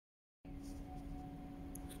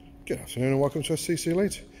Good afternoon and welcome to STC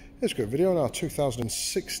Elite. Here's a good video on our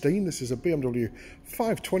 2016. This is a BMW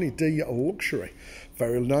 520d Luxury.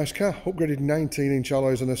 Very nice car. Upgraded 19-inch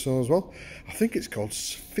alloys on this one as well. I think it's called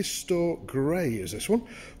Sophisto Grey is this one,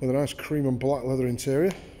 with a nice cream and black leather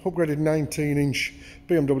interior. Upgraded 19-inch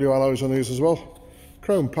BMW alloys on these as well.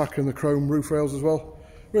 Chrome pack and the chrome roof rails as well.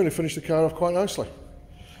 Really finished the car off quite nicely.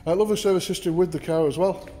 Lovely service history with the car as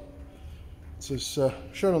well. This is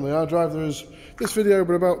shown on the hard drive. There is this video,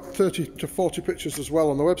 but about 30 to 40 pictures as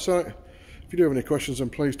well on the website. If you do have any questions,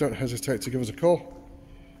 then please don't hesitate to give us a call.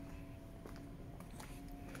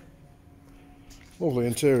 Lovely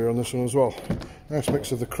interior on this one as well. Nice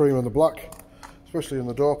mix of the cream and the black, especially in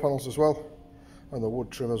the door panels as well, and the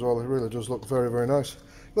wood trim as well. It really does look very, very nice.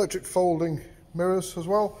 Electric folding mirrors as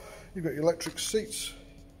well. You've got your electric seats,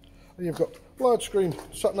 and you've got large screen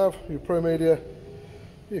sat nav, your Pro Media,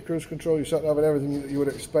 your cruise control, your sat nav, and everything that you would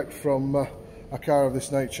expect from a car of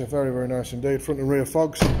this nature. Very, very nice indeed. Front and rear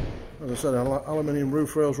fogs. As I said, aluminium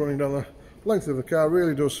roof rails running down the length of the car.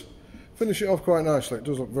 Really does finish it off quite nicely. It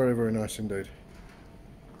does look very, very nice indeed.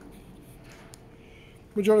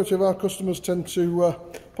 Majority of our customers tend to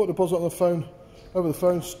put a deposit on the phone, over the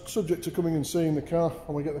phone, subject to coming and seeing the car,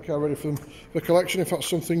 and we get the car ready for them for collection. If that's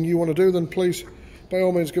something you want to do, then please, by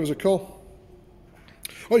all means, give us a call.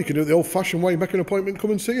 Or you can do it the old-fashioned way, make an appointment,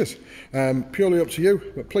 come and see us. Purely up to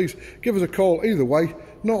you, but please give us a call either way.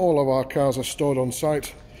 Not all of our cars are stored on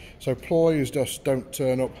site, so please just don't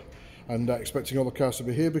turn up and expecting all the cars to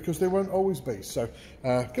be here, because they won't always be. So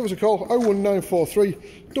give us a call, 01943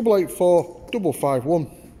 884 551.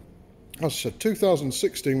 As I said,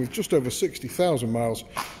 2016 with just over 60,000 miles,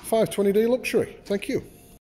 520d Luxury. Thank you.